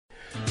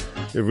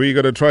If we're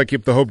going to try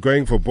keep the hope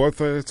going for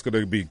Botha, it's going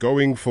to be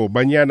going for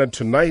Banyana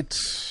tonight.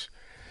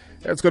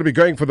 It's going to be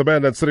going for the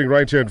man that's sitting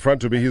right here in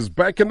front of me. He's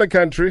back in the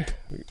country.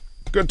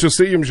 Good to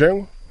see him,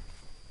 Zheng.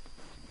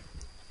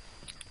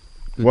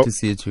 Good to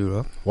see you too,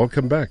 Rob.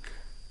 Welcome back.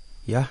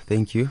 Yeah,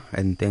 thank you,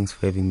 and thanks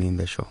for having me in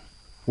the show.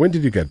 When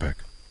did you get back?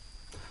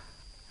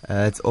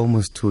 It's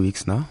almost 2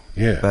 weeks now.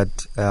 Yeah.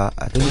 But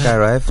I think I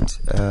arrived.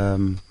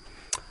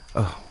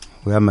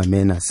 Where are my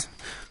manners?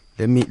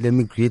 Let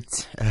me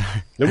greet.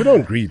 No, we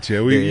don't greet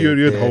here.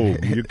 You're at home.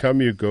 You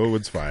come, you go.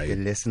 It's fine. The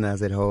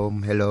listeners at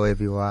home. Hello,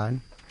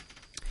 everyone.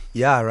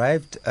 Yeah, I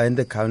arrived in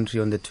the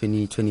country on the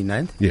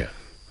 29th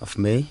of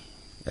May.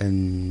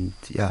 And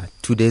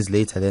 2 days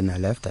later, then I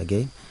left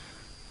again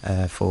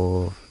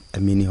for a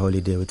mini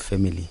holiday with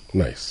family.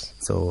 Nice.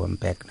 So I'm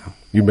back now.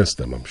 You missed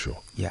them, I'm sure.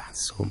 Yeah,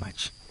 so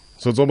much.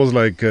 So it's almost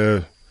like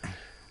you're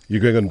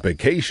going on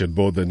vacation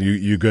more than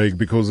you're going,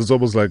 because it's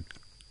almost like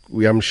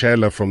we am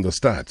Shela from the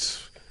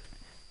start.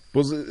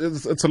 Because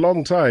it's a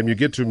long time. You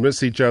get to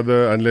miss each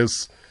other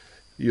unless,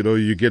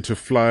 you get to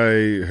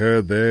fly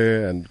her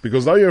there. And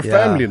because now you're a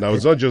family now.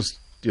 It's not just,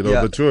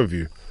 the two of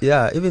you.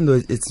 Yeah, even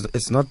though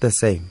it's not the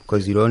same,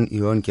 because you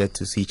don't get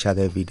to see each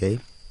other every day.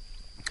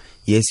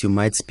 Yes, you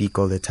might speak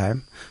all the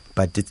time,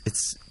 but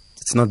it's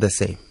not the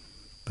same.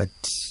 But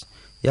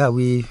yeah,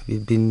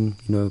 we've been,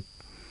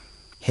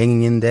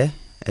 hanging in there,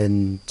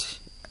 and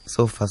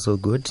so far so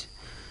good.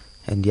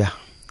 And yeah,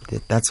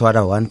 that's what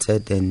I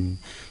wanted, and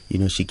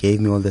she gave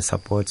me all the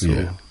support,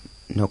 so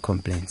no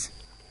complaints.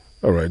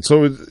 All right,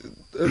 so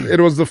it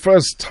was the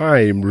first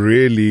time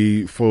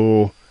really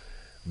for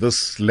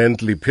this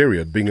lengthy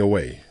period being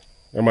away.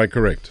 Am I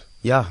correct?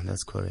 Yeah,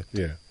 that's correct.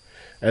 Yeah,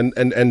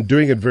 and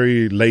doing it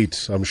very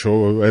late, I'm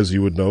sure, as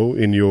you would know,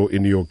 in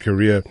your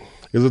career.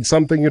 Is it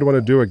something you'd want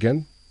to do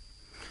again?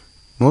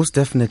 Most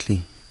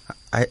definitely.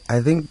 I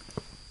think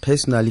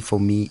personally for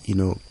me,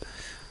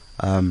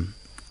 I'm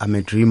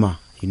a dreamer.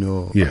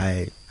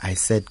 I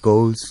set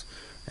goals,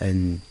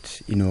 and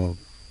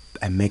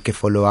I make a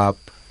follow up.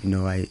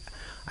 I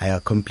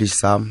accomplish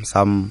some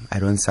I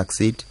don't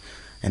succeed,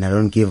 and I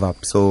don't give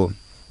up. So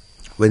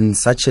when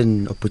such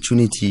an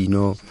opportunity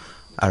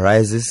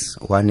arises,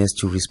 one has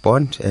to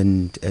respond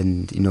and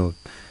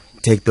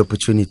take the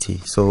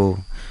opportunity.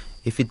 So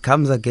if it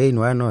comes again,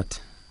 why not?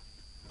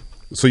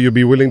 So you'll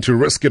be willing to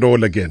risk it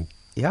all again?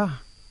 Yeah,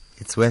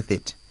 it's worth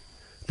it.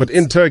 But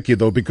in Turkey,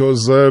 though,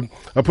 because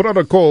I put out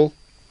a call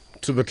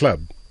to the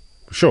club.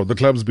 Sure, the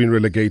club's been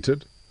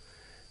relegated.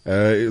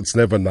 It's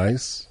never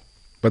nice.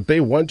 But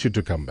they want you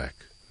to come back.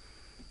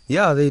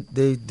 Yeah,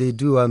 they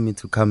do want me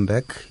to come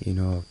back,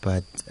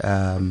 But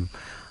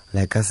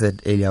like I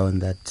said earlier on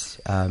that,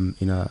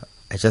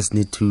 I just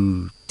need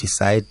to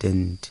decide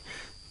and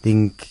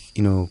think,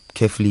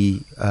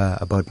 carefully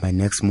about my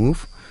next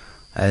move.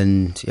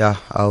 And yeah,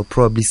 I'll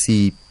probably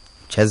see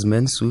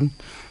Jasmine soon,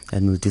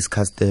 and we'll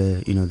discuss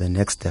the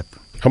next step.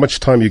 How much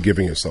time are you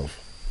giving yourself?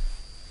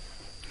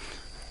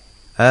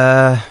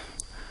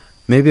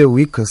 Maybe a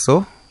week or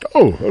so.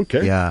 Oh,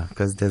 okay. Yeah,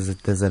 because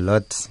there's a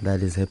lot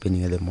that is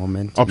happening at the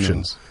moment.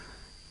 Options.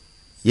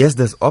 Yes,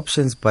 there's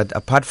options, but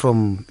apart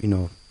from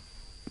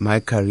my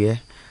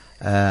career,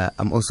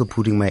 I'm also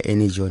putting my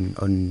energy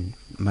on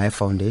my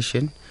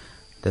foundation.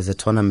 There's a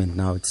tournament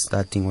now. It's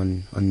starting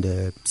on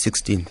the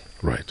 16th.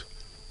 Right.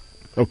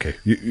 Okay,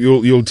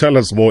 you'll tell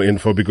us more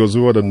info, because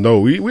we want to know.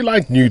 We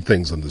like new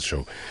things on this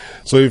show.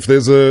 So if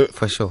there's a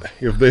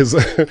if there's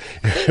a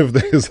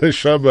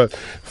Shaba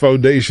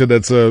Foundation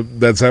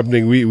that's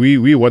happening,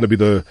 we want to be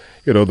the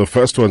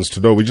first ones to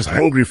know. We're just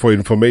hungry for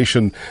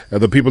information.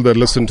 The people that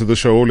listen to the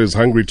show always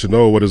hungry to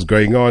know what is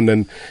going on,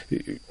 and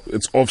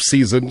it's off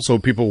season, so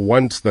people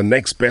want the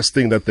next best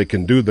thing that they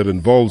can do that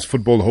involves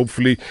football,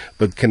 hopefully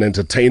that can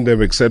entertain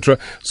them, etc.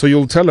 So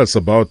you'll tell us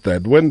about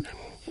that when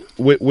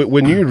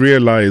you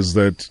realize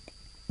that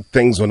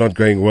things were not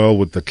going well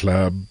with the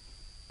club.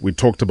 We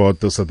talked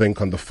about this, I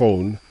think, on the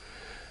phone.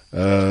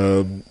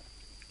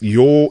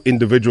 Your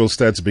individual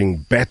stats being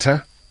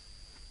better,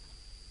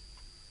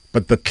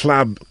 but the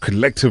club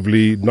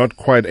collectively not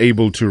quite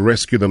able to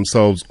rescue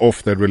themselves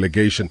off that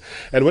relegation.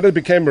 And when it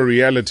became a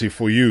reality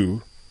for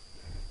you,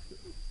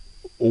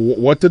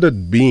 what did it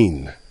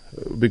mean?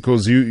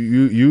 Because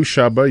you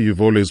Shaba,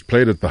 you've always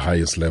played at the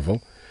highest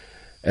level,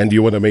 and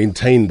you want to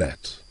maintain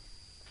that.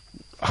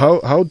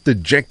 How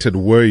dejected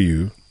were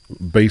you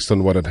based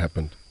on what had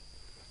happened?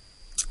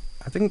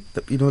 I think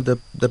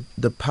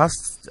the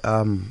past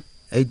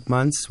 8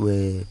 months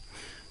were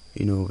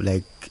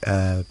like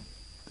a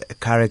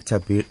character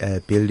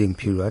building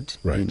period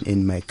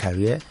in my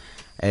career,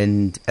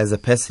 and as a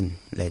person,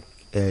 like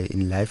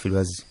in life,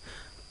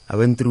 I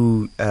went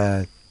through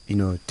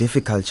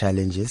difficult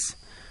challenges,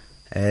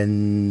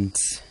 and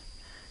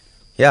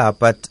yeah,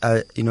 but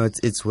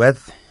it's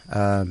worth.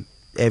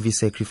 Every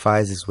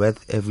sacrifice is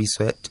worth every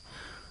sweat.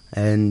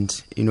 And,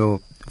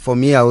 for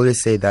me, I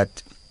always say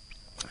that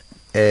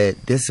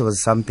this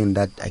was something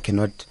that I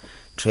cannot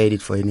trade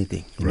it for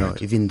anything.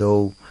 Even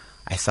though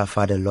I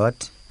suffered a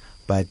lot,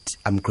 but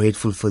I'm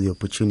grateful for the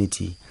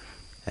opportunity.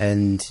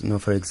 And,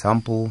 for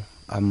example,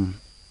 I'm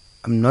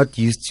not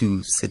used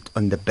to sit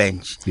on the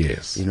bench.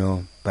 Yes.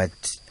 But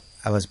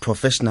I was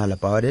professional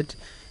about it.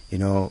 I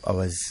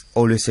was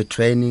always at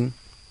training.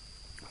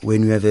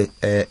 When we have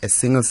a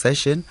single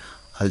session,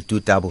 I'll do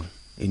double.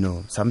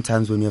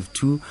 Sometimes when you have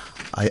two,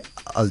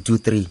 I'll do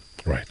three.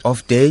 Right.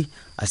 Off day,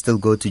 I still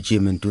go to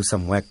gym and do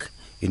some work.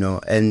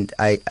 And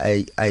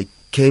I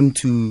came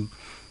to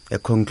a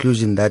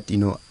conclusion that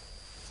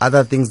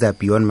other things that are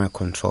beyond my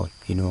control.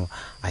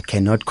 I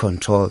cannot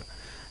control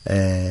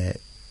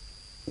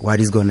what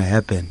is going to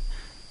happen.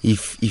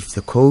 If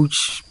the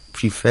coach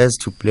prefers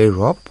to play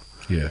Rob,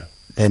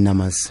 then I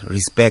must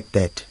respect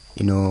that.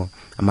 I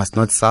must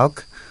not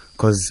sulk,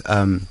 because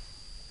a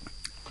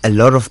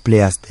lot of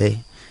players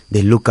they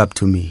look up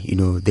to me.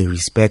 They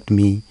respect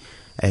me,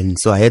 and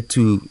so I had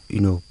to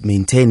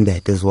maintain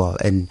that as well.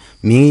 And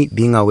me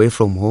being away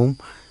from home,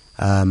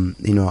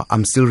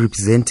 I'm still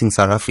representing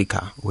South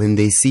Africa. When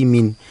they see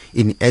me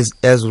in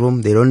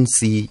Ezrom, they don't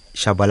see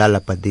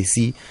Tshabalala, but they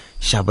see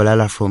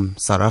Tshabalala from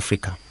South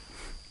Africa.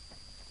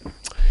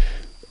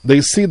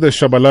 They see the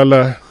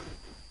Tshabalala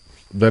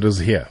that is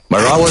here.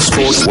 Marawa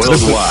Sport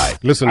Worldwide.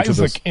 Listen to this.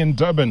 Isaac in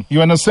Durban. You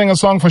want to sing a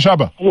song for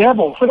Shaba?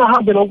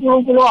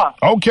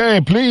 Okay,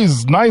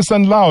 please, nice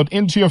and loud,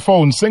 into your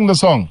phone. Sing the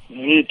song.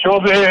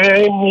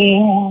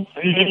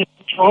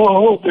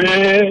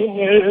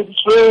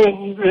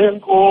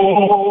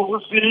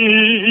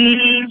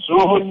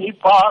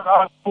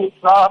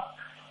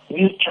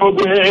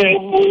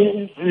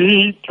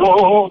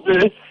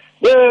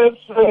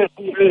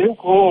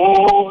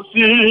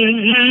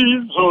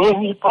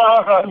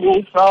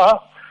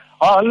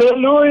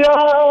 Hallelujah,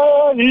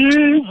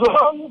 he's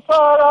on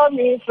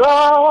Paramisa.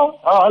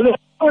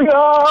 Hallelujah,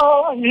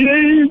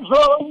 he's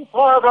on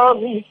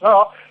Paramisa.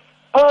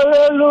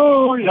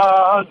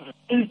 Hallelujah,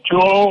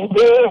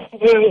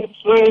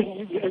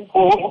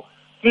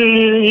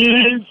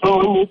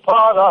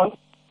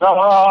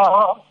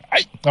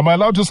 Am I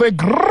allowed to say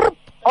grrrp?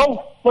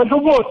 Oh, my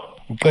good.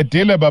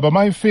 Uqedile baba,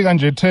 mayifika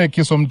nje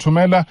teki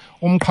somthumela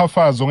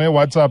umqhafazo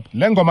nge-WhatsApp.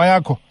 Le ngoma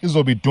yakho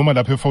izobe iduma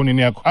lapha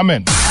efonini yakho.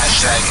 Amen.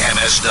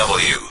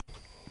 #MSW.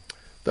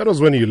 That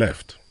was when you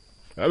left.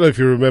 I don't know if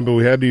you remember,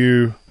 we had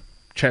you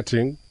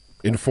chatting,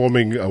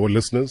 informing our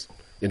listeners,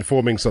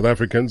 informing South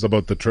Africans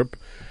about the trip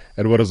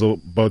and what is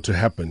about to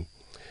happen.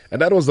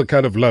 And that was the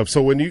kind of love.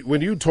 So when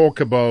you talk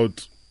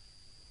about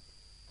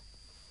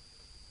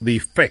the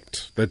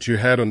effect that you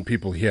had on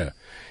people here,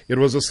 it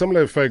was a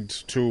similar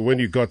effect to when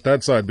you got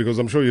that side, because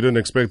I'm sure you didn't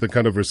expect the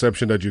kind of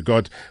reception that you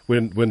got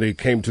when they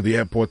came to the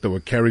airport. They were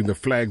carrying the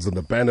flags and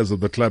the banners of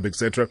the club,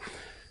 etc.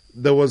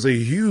 There was a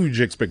huge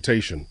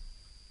expectation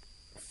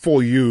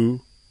for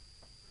you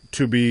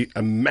to be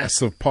a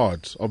massive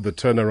part of the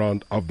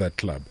turnaround of that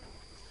club.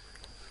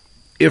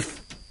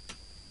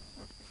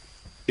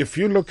 If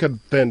you look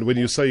at then, when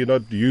you say you're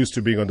not used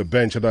to being on the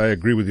bench, and I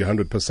agree with you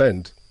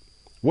 100%,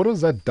 what was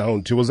that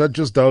down to? Was that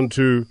just down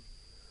to,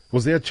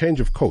 was there a change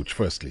of coach,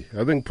 firstly?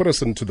 I think put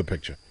us into the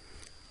picture.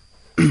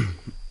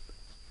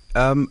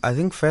 I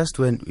think first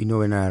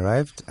when I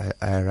arrived,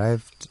 I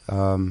arrived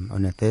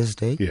on a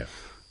Thursday. Yeah.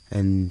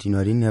 And,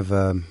 I didn't have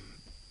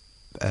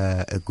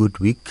a good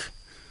week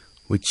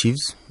with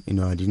Chiefs.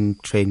 I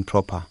didn't train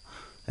proper.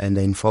 And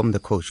I informed the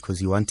coach because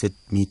he wanted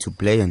me to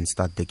play and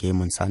start the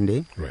game on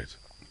Sunday. Right.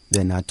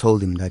 Then I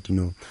told him that,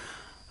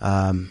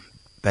 I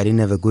didn't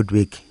have a good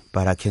week,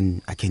 but I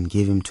can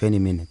give him 20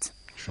 minutes.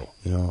 Sure.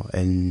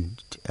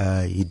 And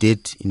he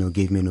did,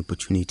 gave me an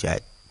opportunity.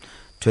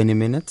 20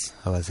 minutes,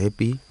 I was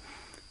happy.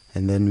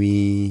 And then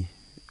we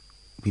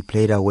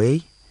played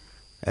away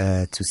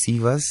to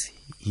Sivas.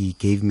 He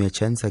gave me a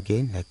chance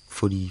again, like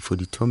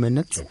 42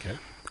 minutes. Okay.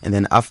 And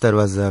then after it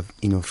was a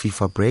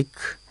FIFA break.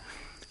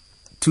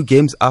 2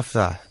 games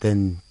after,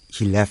 then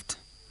he left.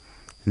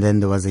 And then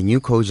there was a new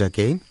coach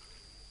again.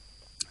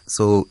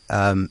 So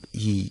I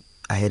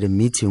had a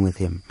meeting with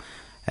him,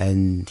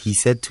 and he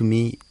said to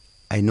me,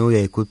 "I know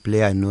you're a good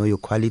player, I know your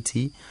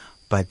quality,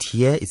 but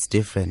here it's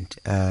different.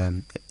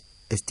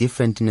 It's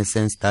different in a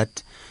sense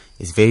that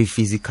it's very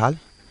physical,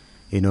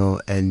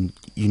 and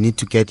you need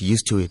to get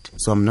used to it.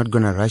 So I'm not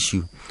going to rush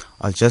you.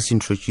 I'll just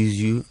introduce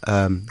you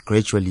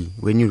gradually.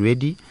 When you're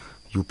ready,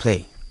 you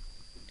play."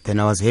 Then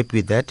I was happy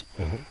with that.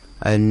 Mm-hmm.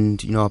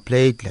 And, I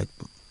played like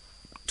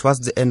towards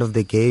the end of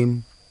the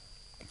game.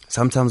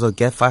 Sometimes I'll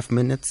get 5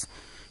 minutes,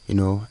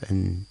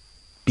 and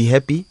be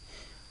happy.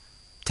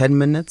 10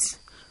 minutes.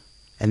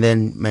 And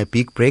then my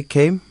big break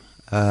came.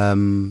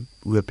 We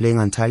were playing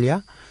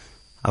Antalya.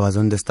 I was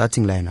on the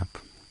starting lineup.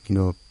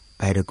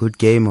 I had a good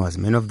game. I was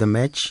man of the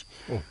match.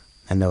 Oh.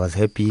 And I was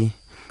happy.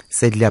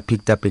 Sadly, I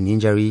picked up an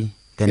injury.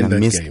 Then I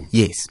missed. Game.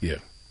 Yes. Yeah.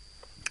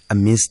 I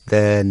missed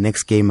the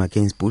next game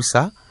against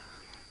Bursa.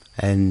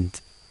 And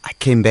I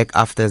came back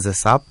after as a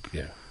sub.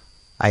 Yeah.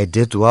 I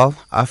did well.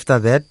 After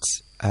that,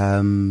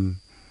 I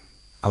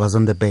was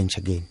on the bench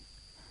again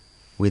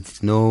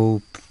with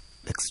no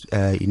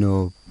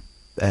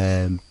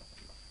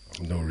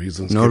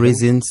reasons. No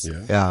reasons,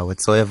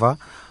 whatsoever.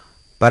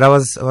 But I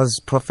was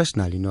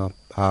professional.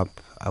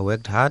 I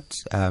worked hard.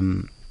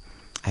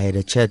 I had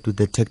a chat with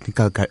the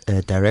technical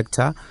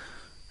director.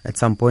 At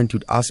some point,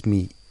 he'd ask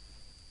me,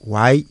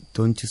 why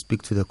don't you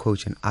speak to the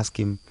coach and ask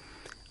him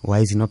why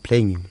is he not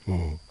playing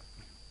him?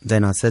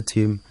 Then I said to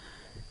him,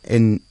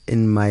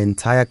 in my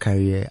entire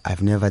career,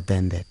 I've never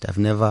done that. I've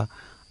never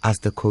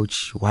asked the coach,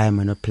 why am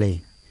I not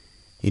playing?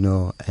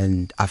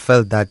 And I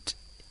felt that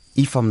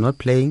if I'm not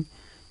playing,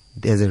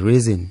 there's a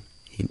reason.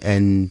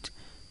 And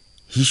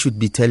he should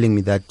be telling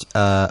me that,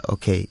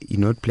 okay, you're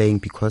not playing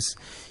because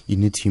you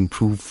need to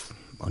improve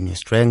on your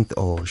strength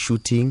or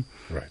shooting.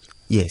 Right.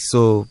 Yes,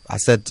 so I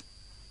said,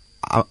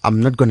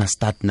 I'm not going to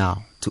start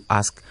now to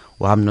ask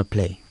why I'm not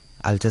playing.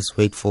 I'll just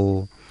wait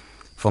for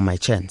my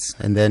chance.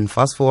 And then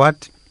fast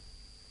forward,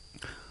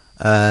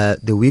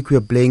 the week we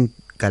were playing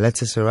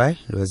Galatasaray,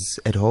 it was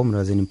at home, it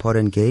was an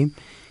important game.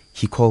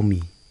 He called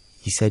me.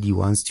 He said he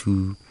wants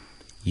to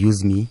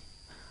use me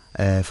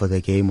for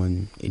the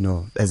game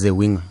as a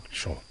winger.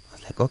 Sure. I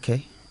was like,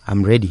 okay,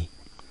 I'm ready.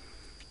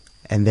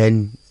 And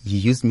then he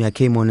used me. I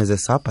came on as a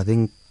sub, I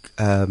think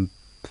on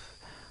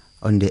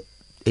the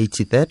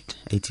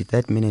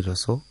 83rd minute or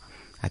so.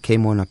 I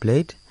came on, I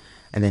played.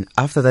 And then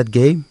after that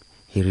game,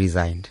 he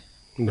resigned.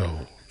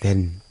 No.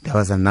 Then there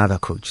was another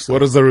coach. So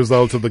what is the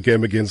result of the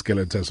game against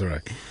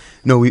Galatasaray?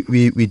 No,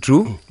 we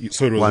drew.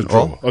 So it was a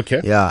draw.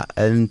 Okay. Yeah,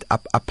 and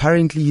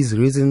apparently his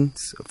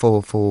reasons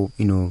for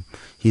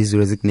his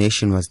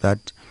resignation was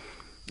that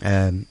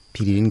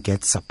he didn't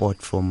get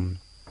support from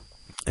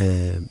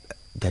the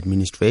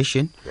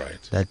administration.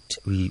 Right. That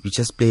we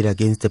just played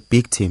against a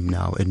big team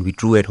now and we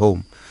drew at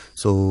home.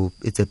 So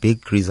it's a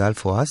big result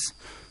for us,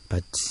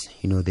 but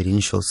they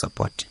didn't show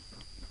support.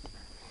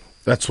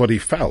 That's what he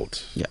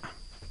felt. Yeah.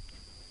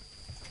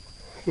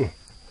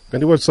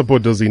 And what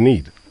support does he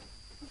need?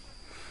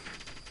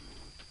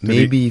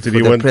 Maybe for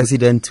the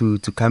president to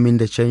come in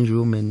the change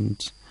room and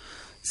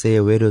say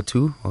a word or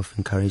two of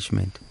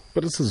encouragement.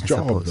 But it's his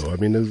job, though. I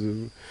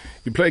mean,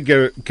 you play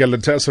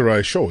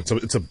Galatasaray, sure,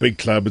 it's a big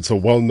club, it's a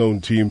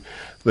well-known team.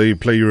 They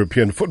play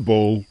European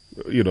football,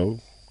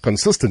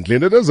 consistently,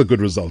 and it is a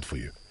good result for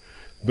you.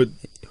 But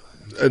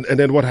and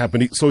then what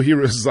happened? So he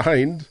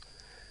resigned,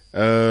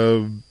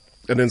 and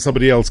then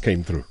somebody else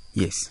came through.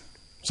 Yes.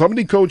 So how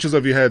many coaches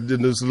have you had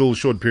in this little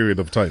short period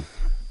of time?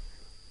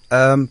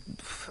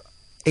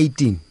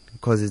 18,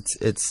 because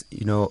it's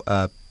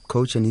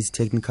coach and his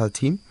technical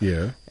team.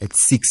 Yeah.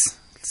 It's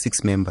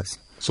six members.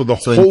 So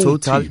whole in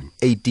total, team?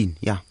 18,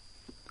 yeah.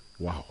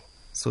 Wow.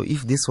 So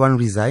if this one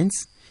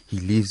resigns, he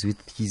leaves with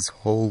his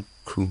whole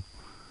crew.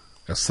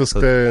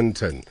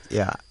 Assistant and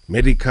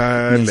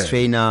medical.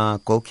 Trainer,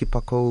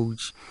 goalkeeper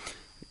coach,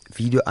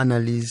 video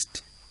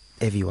analyst,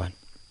 everyone.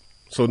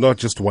 So not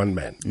just one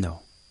man? No.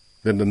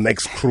 Then the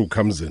next crew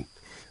comes in.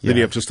 Then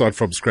you have to start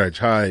from scratch.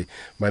 Hi,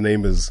 my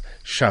name is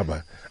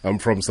Shaba. I'm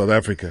from South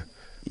Africa.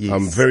 Yes.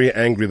 I'm very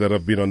angry that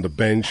I've been on the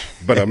bench,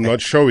 but I'm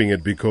not showing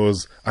it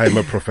because I'm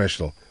a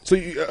professional. So,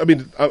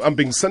 I'm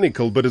being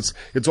cynical, but it's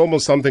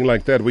almost something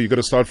like that where you got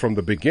to start from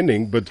the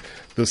beginning, but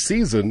the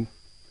season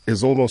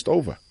is almost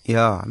over.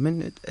 Yeah, I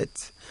mean,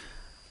 it's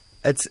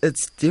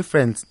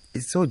different.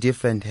 It's so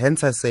different.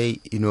 Hence, I say,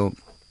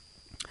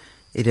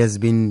 it has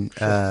been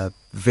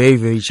very,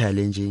 very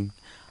challenging.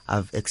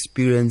 I've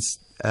experienced,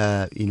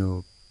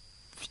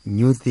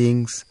 new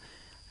things,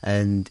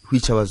 and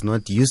which I was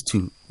not used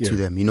to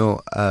them.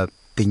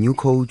 The new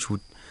coach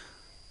would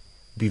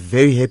be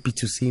very happy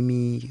to see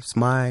me,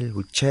 smile,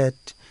 would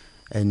chat,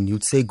 and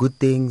you'd say good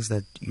things,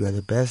 that you are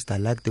the best, I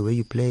like the way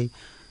you play,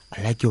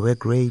 I like your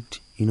work rate,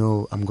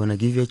 I'm going to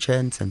give you a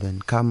chance, and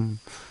then come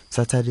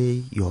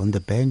Saturday, you're on the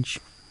bench.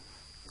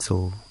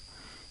 So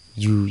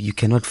you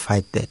cannot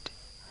fight that.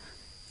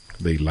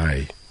 They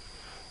lie.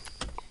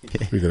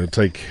 We're gonna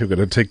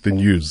take the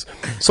news.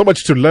 So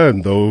much to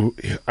learn, though.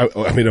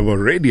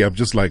 I'm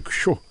just like,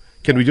 sure.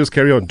 Can we just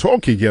carry on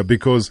talking here,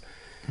 because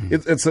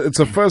it's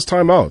a first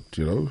time out.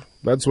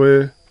 That's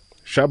where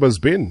Shaba's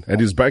been,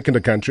 and he's back in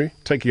the country,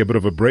 taking a bit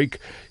of a break.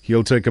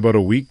 He'll take about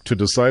a week to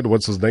decide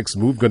what's his next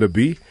move going to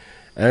be,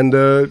 and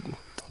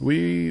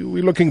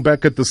we're looking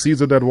back at the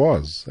season that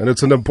was, and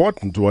it's an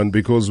important one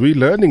because we're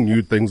learning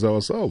new things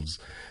ourselves,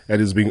 and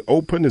he's being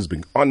open, he's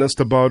being honest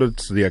about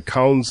it. The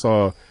accounts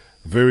are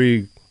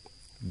very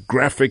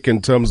graphic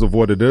in terms of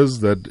what it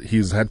is that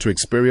he's had to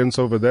experience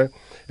over there,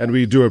 and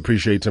we do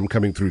appreciate him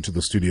coming through to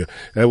the studio.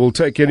 We'll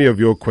take any of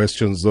your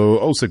questions, though.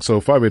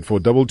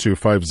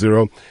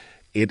 060-584-2250.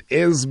 It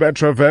is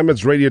Metro FM,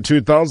 it's Radio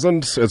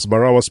 2000, it's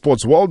Marawa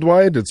Sports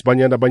Worldwide, it's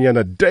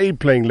Banyana Day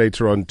playing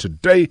later on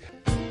today.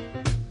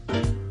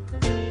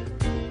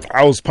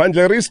 How's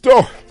Pandla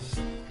Risto?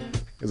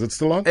 Is it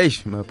still on?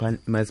 My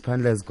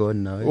Pandla is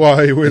gone now.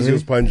 Why? Where's your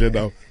Pandla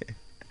now?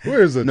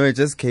 Where is it? No, it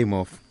just came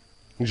off.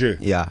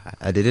 Yeah,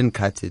 I didn't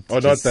cut it. Oh,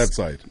 not that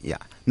side? Yeah.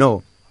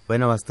 No,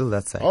 when I was still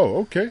that side. Oh,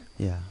 okay.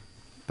 Yeah.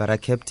 But I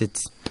kept it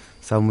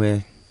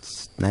somewhere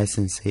nice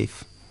and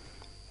safe.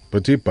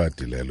 But you cannot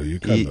know it.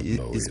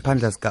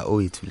 Isiphandla sika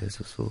owethu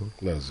leso, so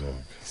nazo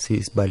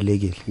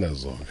sibalekile.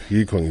 Nazo.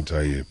 Yikho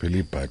ngithaye phela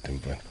ibhadi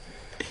mfana.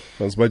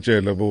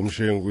 Asibatshela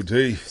bomshengu ukuthi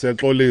hey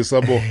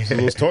siyaxolisa bo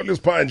sizosithola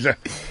isiphandla.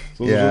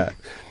 Yeah.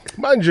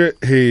 Manje,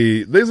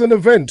 hey, there's an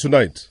event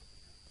tonight.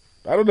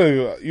 I don't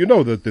know, you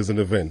know that there's an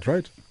event,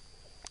 right?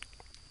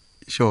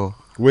 Sure.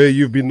 Where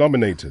you've been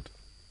nominated.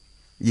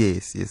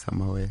 Yes,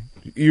 I'm aware.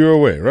 You're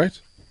aware, right?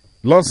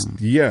 Last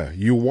year,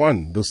 you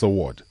won this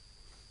award.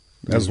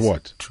 As Yes,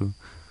 what? True.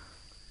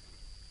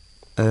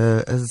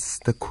 As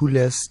the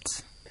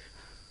coolest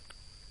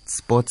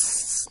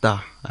sports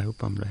star. I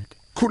hope I'm right.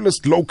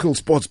 Coolest local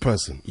sports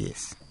person.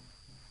 Yes.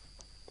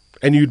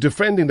 And you're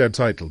defending that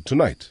title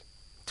tonight.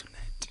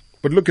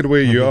 But look at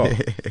where you are.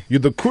 You're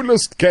the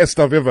coolest guest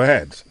I've ever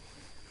had.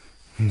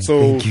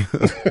 So, Thank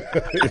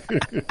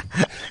you.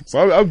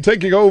 so I'm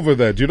taking over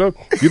that, you know.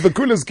 You're the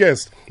coolest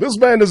guest. This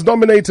man is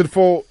nominated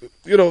for,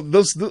 you know,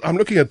 this I'm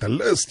looking at the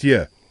list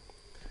here.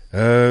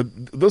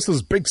 This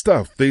is big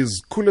stuff.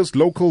 There's coolest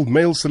local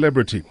male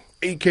celebrity,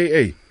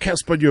 a.k.a.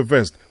 Casper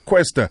Jovest,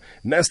 Questa,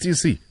 Nasty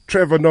C,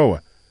 Trevor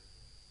Noah.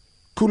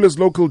 Coolest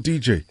local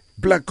DJ,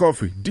 Black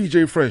Coffee,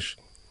 DJ Fresh,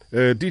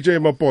 DJ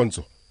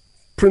Maponzo,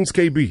 Prince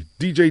KB,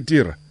 DJ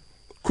Tira.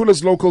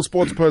 Coolest local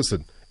sports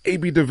person,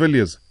 A.B. de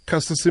Villiers,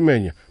 Caster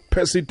Semenya,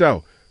 Percy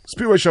Tau,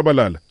 Siphiwe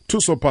Tshabalala,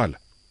 Tusopala.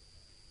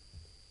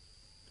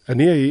 And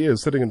here he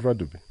is sitting in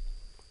front of me.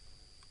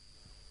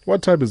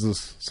 What time is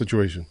this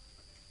situation?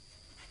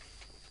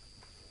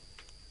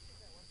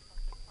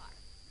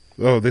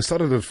 Oh, they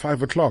started at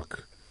 5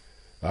 o'clock.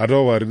 I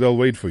don't worry, they'll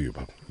wait for you.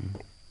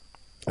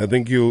 I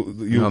think you'll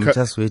No, I'm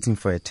just waiting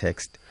for a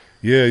text.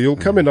 Yeah, you'll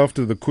come in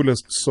after the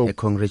coolest A soap.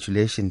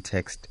 congratulation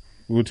text.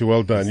 Uti,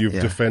 well done. You've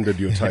Yeah. defended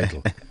your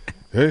title.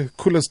 Hey,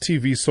 coolest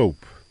TV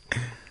soap.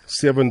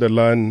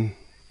 Sevendalan,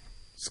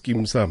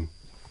 Skim Sam.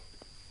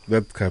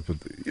 That type of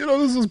thing. You know,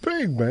 this is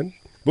big, man.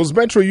 Because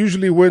Metro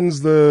usually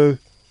wins the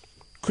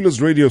coolest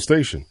radio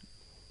station.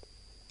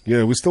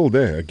 Yeah, we're still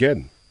there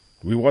again.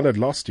 We won it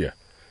last year.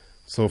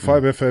 So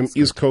 5FM,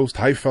 East Coast,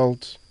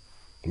 Highveld,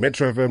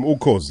 Metro FM,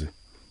 Ukhozi.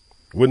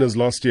 Winners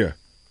last year.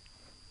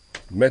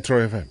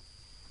 Metro FM.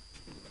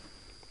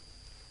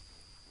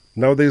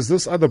 Now there's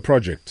this other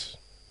project.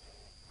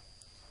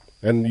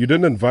 And you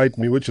didn't invite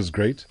me, which is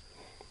great.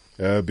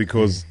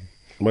 Because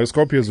my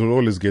Scorpions will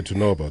always get to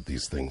know about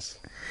these things.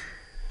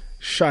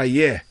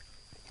 Shaye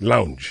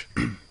Lounge.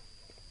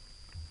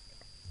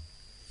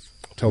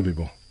 Tell me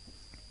more.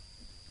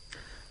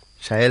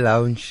 Shaya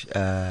Lounge,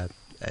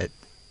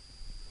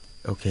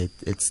 okay,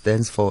 it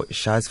stands for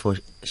Shaz for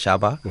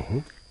Shaba,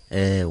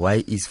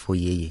 Y is for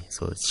Yeye,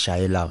 so it's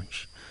Shaya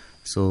Lounge.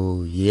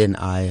 So Ye and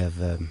I have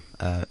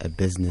a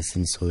business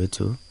in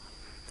Soweto.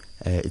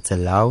 It's a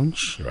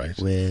lounge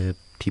where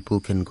people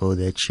can go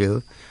there,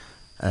 chill,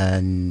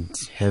 and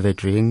have a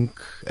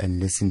drink and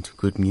listen to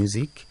good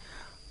music,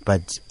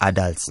 but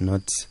adults,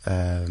 not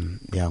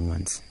young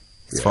ones.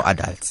 It's for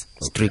adults,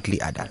 strictly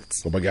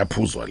adults. Yeah,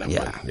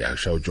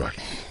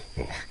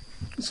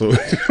 so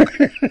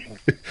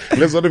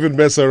let's not even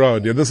mess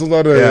around. Yeah, this is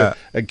not a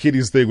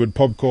kiddies thing with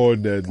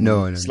popcorn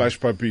and slash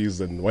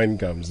puppies and wine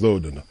gums. No.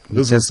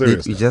 This is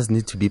serious. You just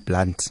need to be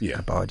blunt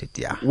about it.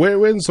 Yeah.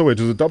 Where in Soweto?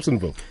 Was it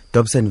Dobsonville?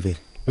 Dobsonville.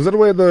 Is that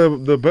where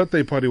the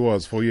birthday party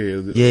was for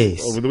you?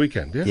 Yes. Over the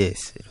weekend. Yeah.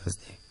 Yes, it was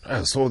there.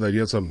 I saw that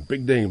you had some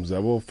big names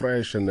that were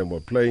fresh and they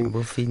were playing.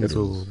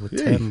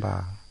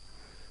 Temba.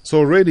 So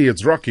already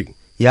it's rocking.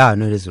 Yeah,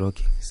 no, it is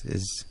rocking.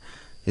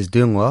 It's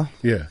doing well.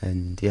 Yeah.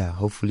 And yeah,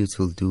 hopefully it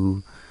will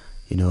do,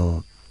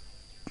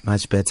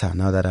 much better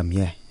now that I'm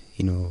here,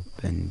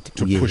 and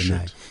to push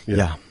it.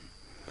 Yeah.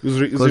 Is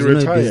he Because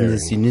retiring?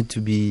 business, you need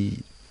to be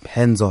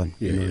hands-on.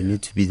 You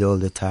need to be there all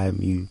the time.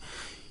 You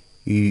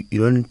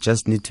don't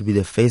just need to be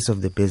the face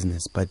of the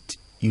business, but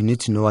you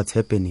need to know what's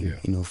happening.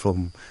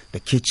 From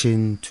the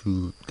kitchen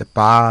to the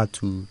bar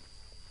to,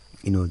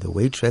 the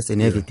waitress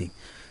and everything.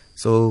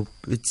 So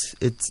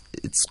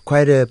it's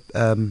quite a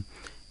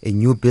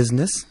new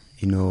business,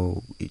 in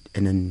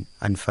an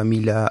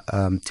unfamiliar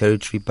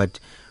territory, but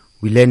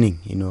we're learning,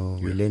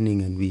 we're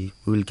learning, and we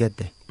will get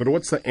there. But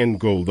what's the end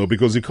goal, though?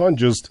 Because you can't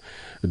just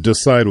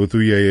decide with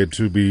Uyeye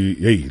to be,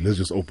 hey, let's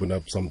just open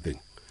up something.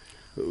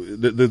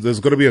 There's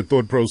got to be a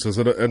thought process.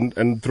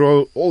 And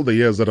throughout all the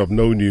years that I've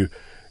known you,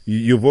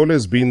 you've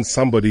always been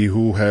somebody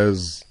who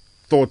has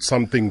thought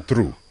something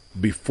through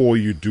before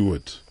you do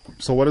it.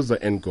 So what is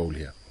the end goal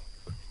here?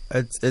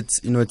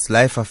 It's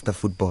life after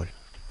football.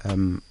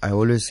 I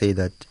always say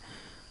that,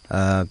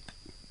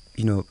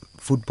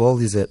 football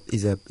is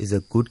a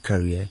good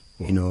career.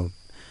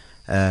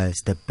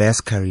 It's the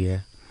best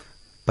career,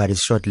 but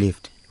it's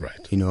short-lived.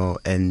 Right.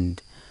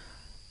 And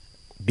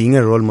being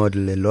a role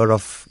model, a lot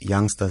of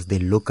youngsters, they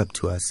look up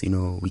to us.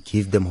 We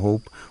give them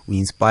hope, we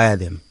inspire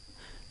them,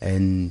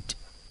 and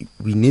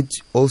we need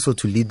also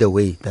to lead the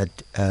way.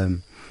 That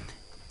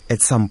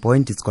at some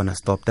point it's gonna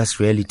stop. That's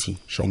reality.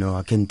 Sure.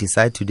 I can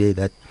decide today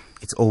that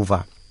it's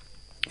over.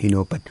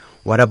 But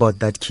what about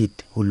that kid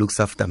who looks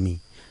after me?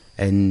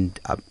 And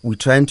we're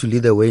trying to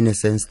lead the way in a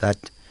sense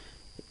that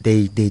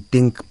they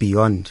think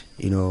beyond.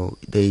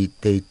 They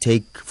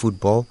take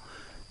football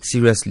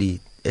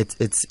seriously.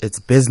 It's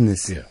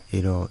business.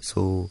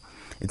 So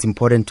it's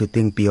important to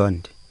think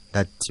beyond.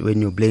 that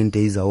when your playing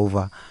days are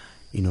over,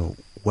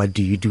 what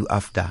do you do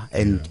after?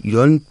 And you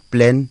don't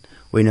plan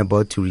when you're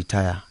about to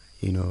retire.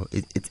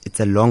 It's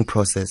a long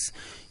process.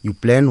 You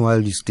plan while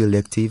you're still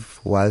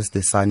active, whilst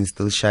the sun is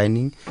still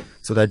shining,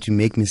 so that you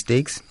make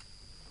mistakes,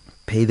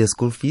 pay the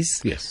school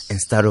fees, and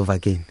start over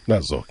again.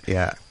 That's okay.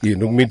 Yeah.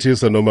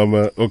 No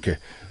mama. Okay.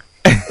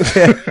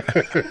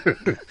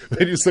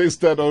 When you say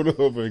start all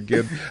over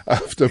again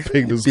after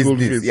paying the school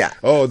fees,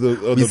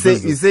 the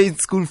business. You say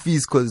it's school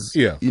fees because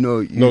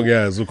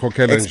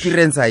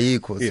experience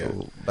ayikho,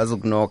 so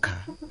bazoknoka.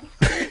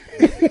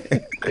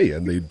 Hey,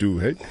 and they do.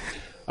 Hey,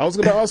 I was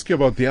going to ask you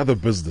about the other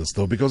business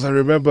though, because I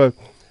remember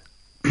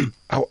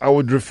I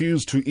would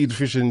refuse to eat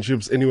fish and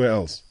chips anywhere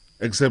else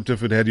except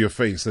if it had your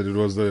face, and it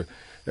was the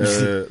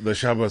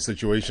Shaba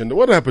situation.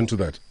 What happened to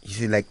that? You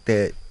see, like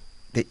the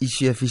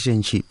issue of fish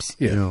and chips,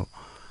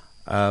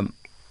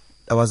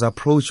 I was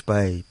approached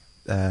by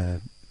the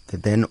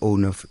then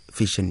owner of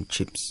Fish and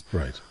Chips.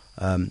 Right.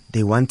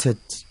 They wanted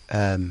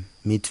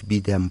me to be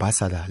the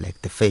ambassador, like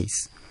the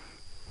face.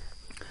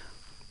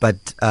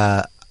 But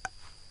I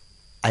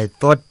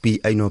thought,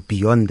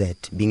 beyond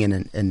that, being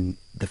in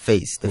the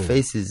face. The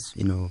face is,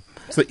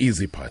 it's the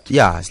easy part.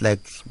 Yeah, it's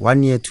like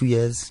 1 year, 2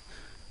 years,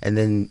 and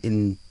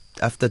then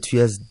after 2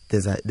 years,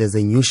 there's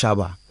a new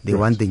Shaba. They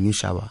want the new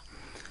Shaba.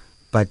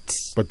 But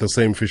the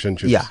same fish and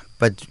chips. Yeah,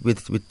 but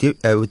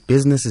with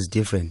business is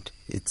different.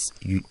 It's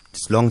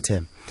long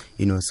term,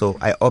 So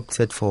I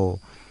opted for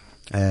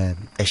a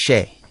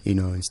share,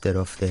 instead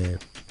of the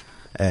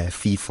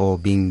fee for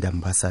being the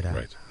ambassador.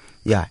 Right.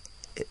 Yeah,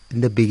 in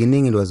the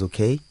beginning it was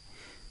okay,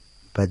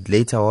 but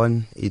later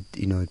on it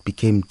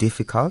became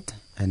difficult.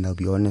 And I'll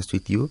be honest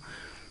with you,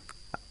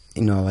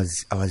 I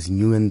was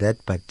new in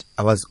that, but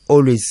I was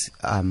always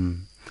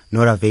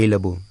not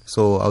available.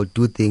 So I would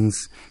do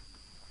things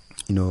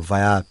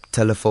via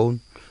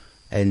telephone,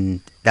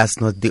 and that's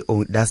not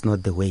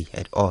the way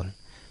at all.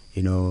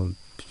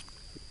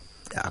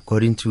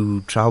 According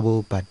to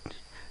trouble, but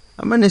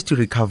I managed to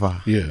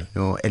recover.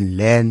 And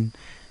learn,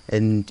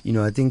 and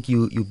I think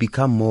you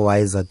become more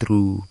wiser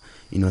through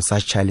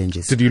such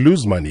challenges. Did you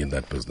lose money in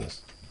that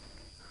business?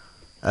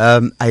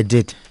 I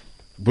did.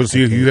 Because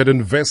you had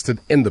invested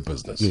in the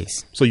business.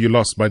 Yes. So you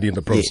lost money in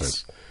the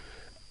process. Yes.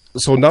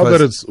 So now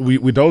that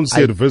we don't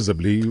see it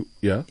visibly,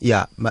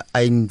 Yeah,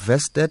 I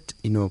invested,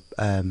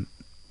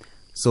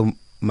 so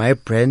my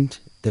brand,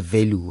 the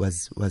value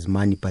was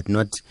money, but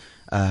not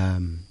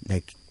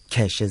like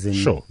cash as in...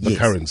 Sure, the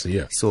currency,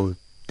 yeah. So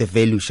the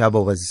value,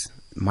 Shaba, was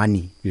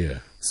money. Yeah.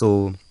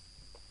 So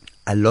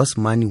I lost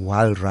money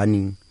while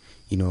running,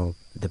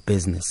 the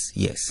business,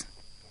 yes.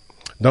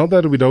 Now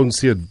that we don't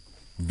see it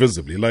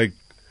visibly, like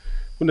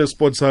when I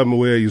spot somewhere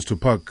where I used to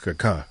park a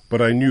car,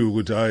 but I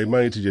knew I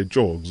might get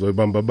jogs or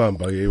bamba.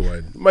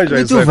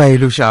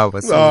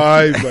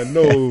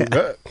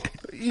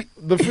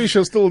 The fish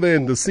are still there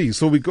in the sea,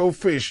 so we go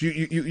fish.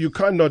 You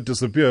cannot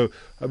disappear.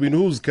 I mean,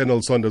 who's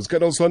Colonel Saunders?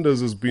 Colonel Saunders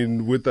has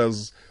been with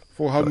us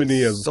for how many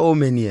years? So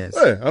many years.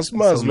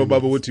 Asmas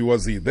Lobabawuti,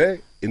 was he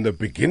there in the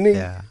beginning?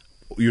 Yeah.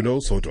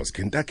 So it was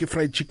Kentucky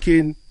Fried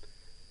Chicken,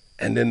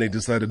 and then they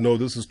decided, no,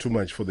 this is too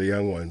much for the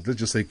young ones. Let's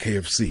just say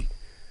KFC.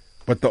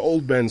 But the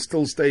old man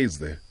still stays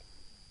there.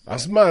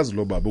 Asmaz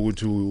lo baba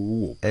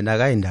ukuthi and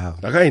akaindawo.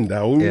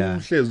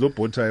 Uhlezi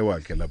lobhotayi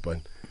wakhe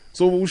lapha.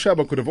 So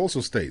uShaba could have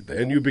also stayed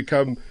there, and you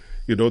become,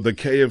 the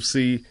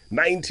KFC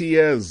 90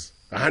 years,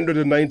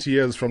 190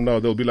 years from now,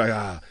 they'll be like,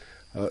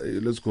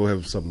 let's go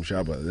have some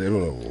Shaba. They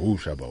don't know who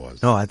Shaba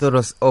was. No, I thought it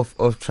was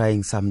of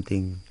trying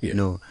something,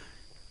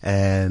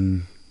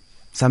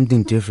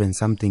 something different,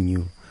 something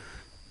new.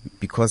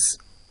 Because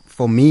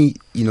for me,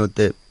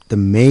 the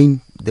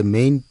main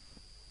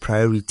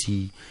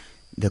priority,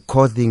 the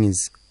core thing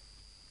is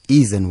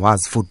and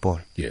was football.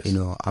 Yes.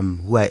 I'm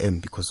who I am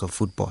because of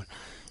football.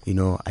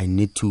 I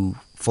need to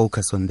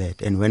focus on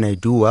that. And when I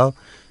do well,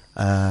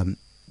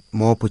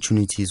 more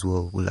opportunities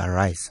will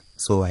arise.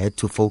 So I had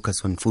to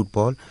focus on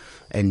football,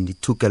 and it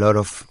took a lot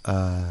of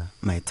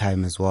my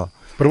time as well.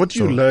 But what do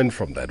you learn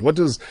from that? What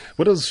does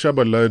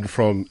Shaba learn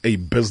from a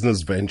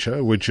business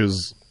venture, which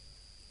is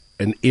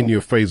an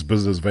in-your-face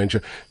business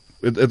venture?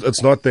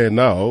 It's not there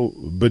now,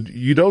 but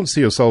you don't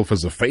see yourself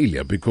as a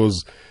failure,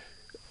 because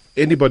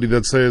anybody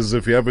that says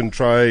if you haven't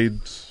tried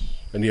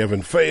and you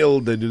haven't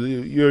failed, then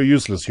you're a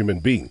useless human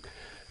being,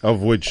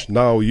 of which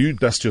now you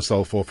dust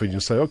yourself off and you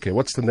say, okay,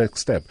 what's the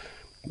next step?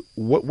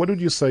 What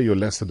would you say your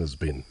lesson has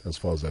been as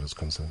far as that is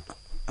concerned?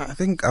 I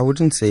think I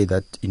wouldn't say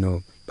that,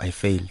 I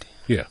failed.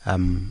 Yeah.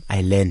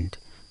 I learned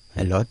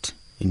a lot,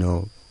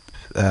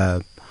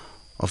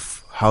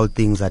 of how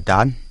things are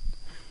done.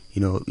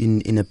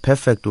 In a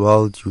perfect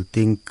world, you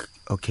think,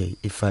 okay,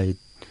 if I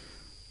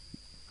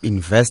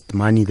invest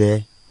money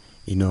there,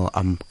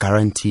 I'm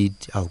guaranteed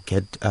I'll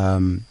get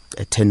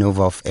a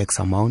turnover of X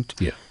amount.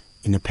 Yeah.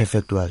 In a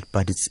perfect world,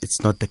 but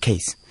it's not the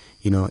case.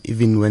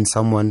 Even when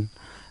someone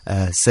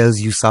sells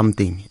you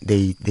something,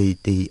 they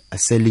are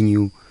selling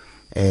you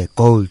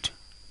gold.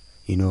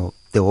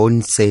 They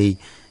won't say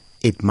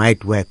it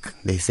might work.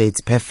 They say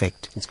it's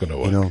perfect. It's gonna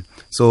work.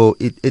 So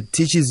it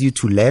teaches you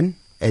to learn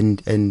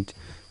and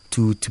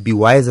to be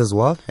wise as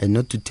well, and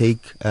not to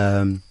take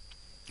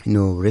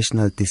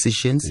rational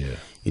decisions.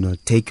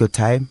 Take your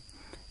time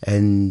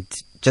and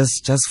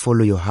just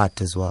follow your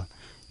heart as well,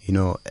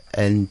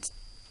 and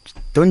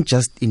don't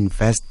just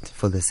invest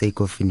for the sake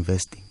of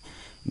investing.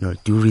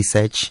 Do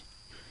research.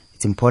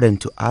 It's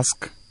important to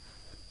ask,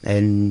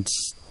 and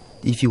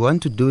if you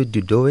want to do it,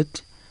 you do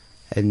it.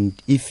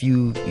 And if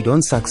you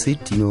don't succeed,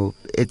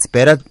 it's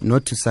better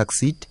not to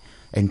succeed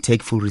and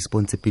take full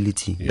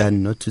responsibility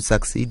than not to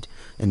succeed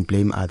and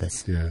blame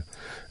others. Yeah,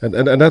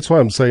 and that's why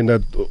I'm saying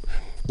that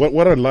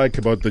what I like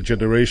about the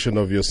generation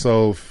of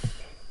yourself,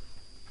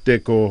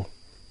 Deco,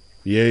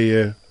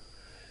 Yeye,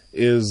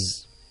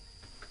 is,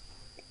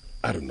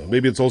 I don't know,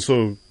 maybe it's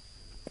also,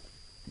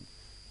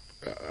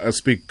 I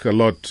speak a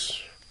lot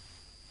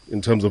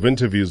in terms of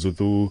interviews with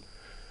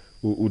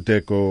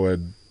Deco,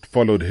 and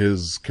followed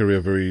his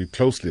career very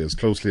closely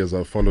as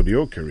I've followed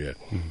your career.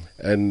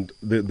 And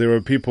there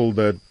are people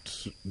that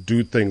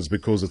do things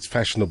because it's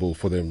fashionable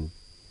for them.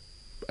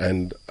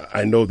 And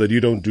I know that you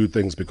don't do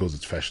things because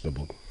it's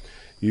fashionable.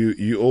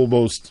 You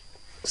almost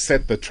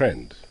set the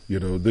trend.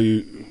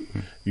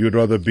 You'd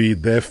rather be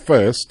there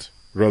first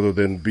rather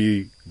than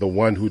be the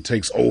one who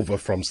takes over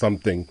from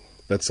something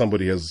that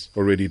somebody has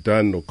already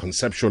done or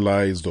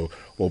conceptualized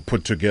or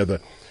put together.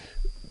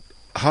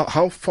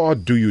 How far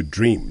do you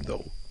dream,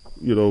 though?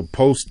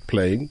 Post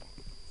playing,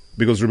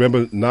 because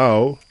remember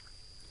now,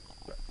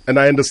 and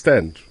I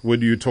understand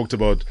when you talked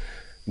about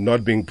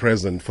not being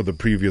present for the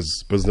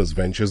previous business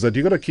ventures, that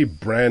you got to keep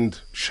brand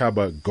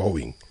Shaba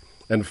going,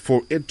 and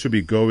for it to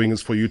be going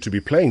is for you to be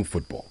playing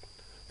football,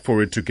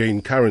 for it to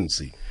gain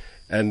currency,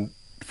 and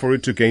for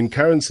it to gain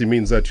currency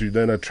means that you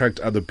then attract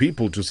other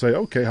people to say,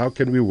 okay, how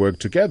can we work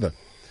together?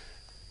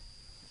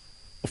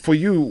 For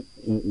you,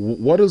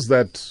 what is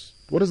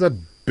that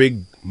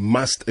big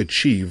must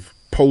achieve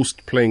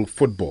post playing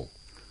football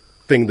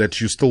thing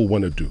that you still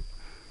want to do?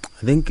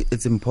 I think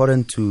it's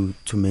important to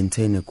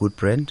maintain a good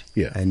brand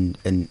and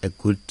a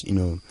good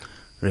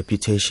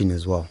reputation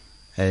as well.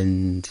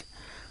 And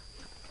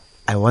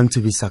I want to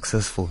be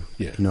successful.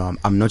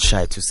 I'm not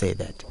shy to say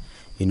that.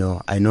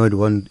 I know it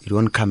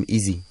won't come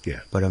easy.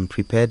 But I'm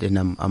prepared, and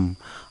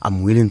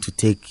I'm willing to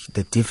take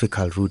the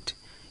difficult route.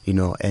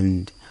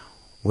 And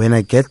when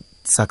I get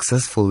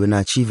successful, when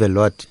I achieve a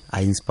lot,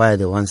 I inspire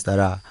the ones that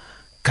are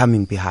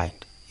coming behind.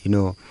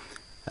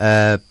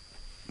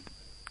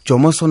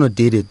 Jomo Sono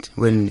did it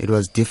when it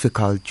was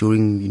difficult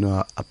during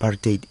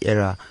apartheid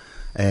era.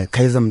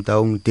 Kaizer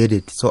Motaung did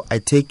it. So I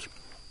take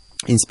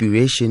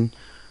inspiration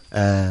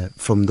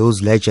from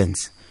those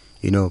legends.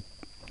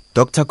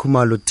 Dr.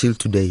 Khumalo till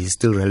today is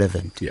still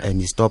relevant,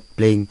 and he stopped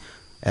playing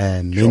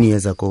many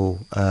years ago.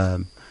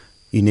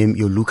 You name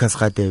your Lucas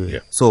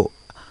Radebe. So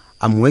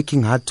I'm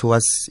working hard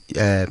towards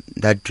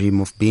that dream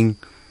of being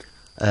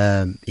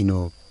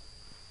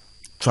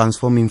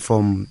transforming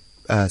from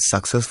a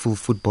successful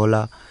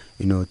footballer,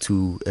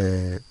 to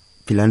a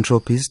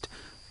philanthropist,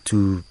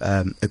 to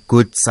a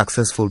good,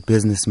 successful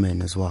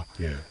businessman as well.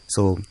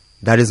 So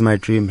that is my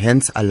dream.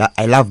 Hence,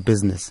 I love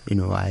business.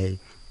 I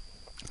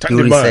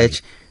do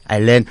research. I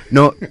learn.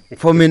 No,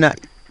 for me,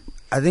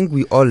 I think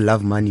we all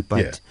love money,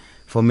 but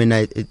for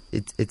me,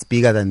 it's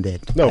bigger than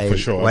that. No, for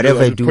sure.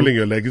 Whatever I do, pulling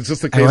your leg. It's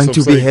just a case I want of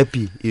to saying, be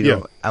happy.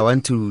 I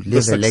want to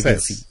leave a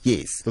legacy.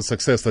 Yes, the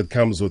success that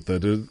comes with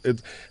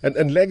it.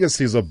 And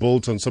legacies are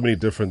built on so many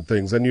different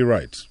things. And you're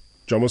right.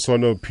 Jomo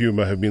Sono,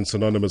 Puma have been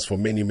synonymous for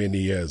many, many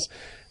years.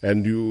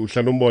 And you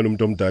Puma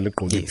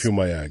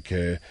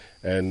yakhe.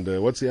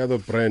 And what's the other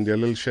brand? Your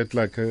little shit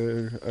like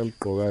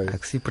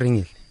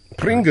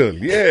Pringle,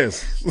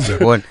 yes.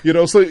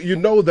 So you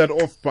know that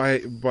off by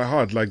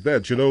heart like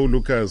that.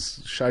 Lucas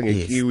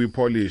Shange Kiwi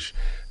Polish.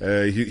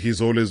 He's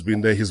always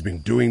been there. He's been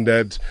doing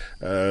that.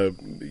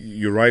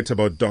 You're right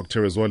about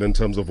Doctor as well in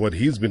terms of what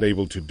he's been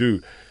able to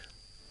do.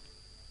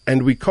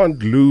 And we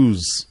can't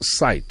lose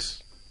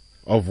sight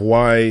of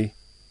why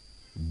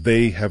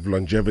they have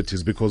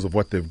longevities because of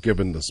what they've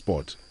given the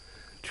sport.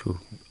 True.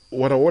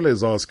 What I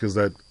always ask is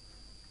that,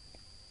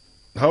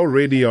 how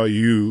ready are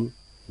you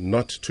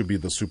not to be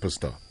the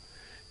superstar?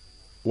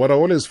 What I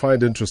always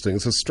find interesting,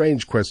 it's a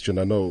strange question,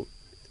 I know.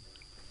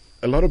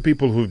 A lot of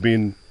people who've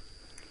been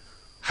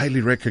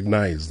highly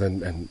recognized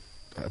and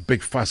a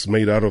big fuss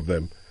made out of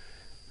them,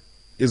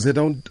 is they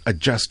don't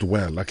adjust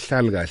well. Like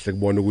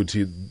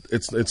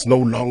it's no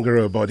longer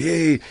about,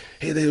 hey,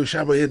 they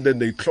Shaba, and then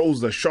they close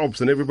the shops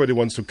and everybody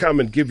wants to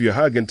come and give you a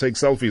hug and take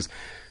selfies.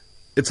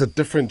 It's a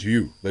different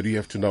you that you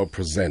have to now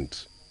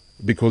present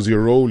because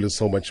your role is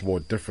so much more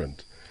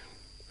different.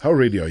 How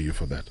ready are you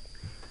for that?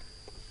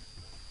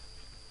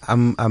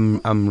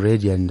 I'm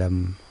ready,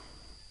 and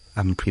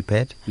I'm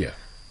prepared.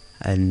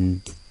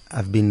 And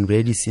I've been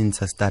ready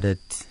since I started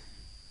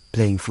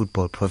playing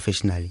football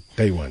professionally.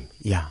 Day one.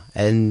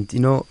 And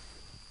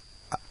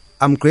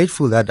I'm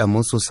grateful that I'm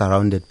also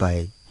surrounded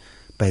by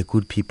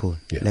good people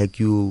like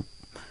you,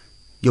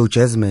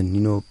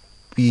 Jasmine.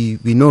 We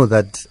know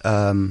that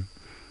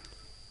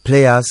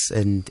players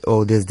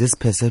there's this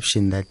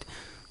perception that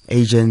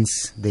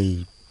agents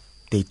they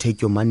they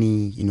take your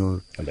money,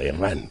 and they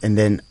run. And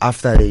then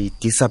after they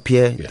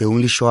disappear, they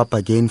only show up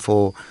again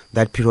for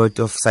that period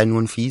of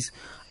sign-on fees.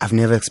 I've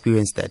never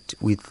experienced that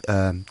with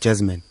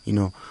Jasmine.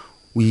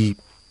 We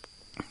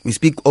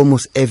speak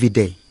almost every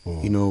day.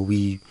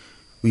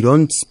 We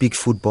don't speak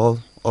football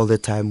all the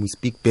time. We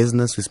speak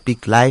business. We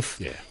speak life.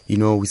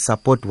 We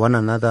support one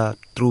another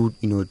through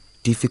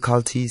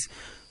difficulties.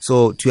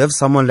 So to have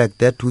someone like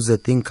that who's a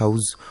thinker,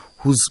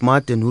 who's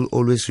smart, and who'll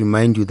always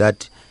remind you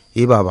that,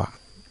 hey baba,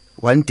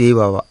 one day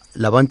baba,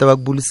 labantu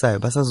abakubulisayo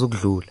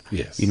basazokudlula.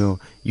 Yes.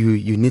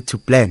 You need to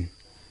plan.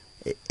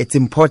 It's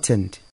important.